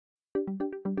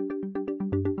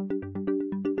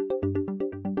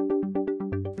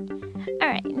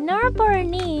Alright,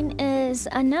 norbornene is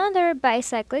another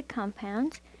bicyclic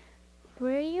compound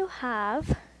where you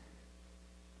have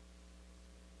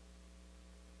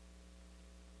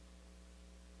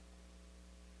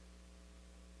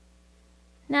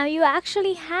now you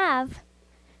actually have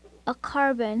a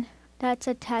carbon that's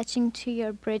attaching to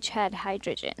your bridgehead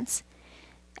hydrogens.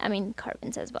 I mean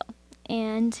carbons as well.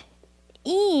 And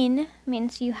ene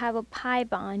means you have a pi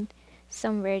bond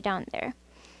somewhere down there.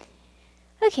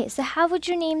 Okay, so how would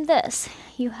you name this?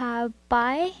 You have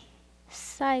bicyclo.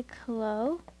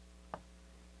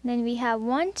 Then we have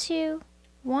 1, 2,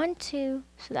 1, 2.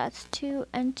 So that's 2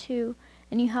 and 2.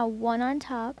 And you have 1 on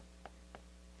top.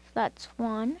 So that's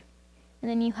 1. And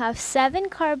then you have 7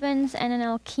 carbons and an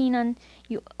alkene on.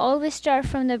 You always start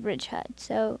from the bridgehead.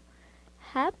 So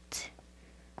hept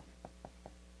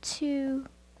 2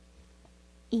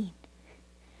 ene.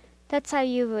 That's how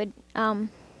you would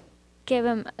give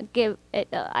it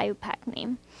an IUPAC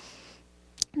name.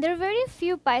 There are very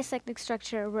few bicyclic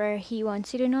structure where he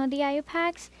wants you to know the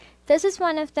IUPACs. This is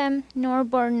one of them.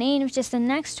 Norbornene, which is the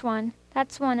next one,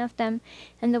 that's one of them.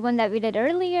 And the one that we did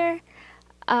earlier,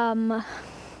 what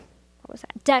was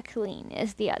that? Decylene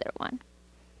is the other one.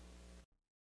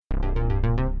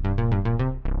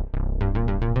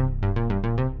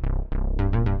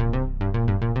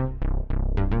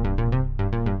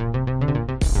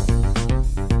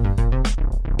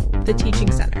 The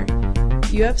Teaching Center,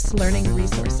 UF's Learning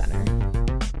Resource Center.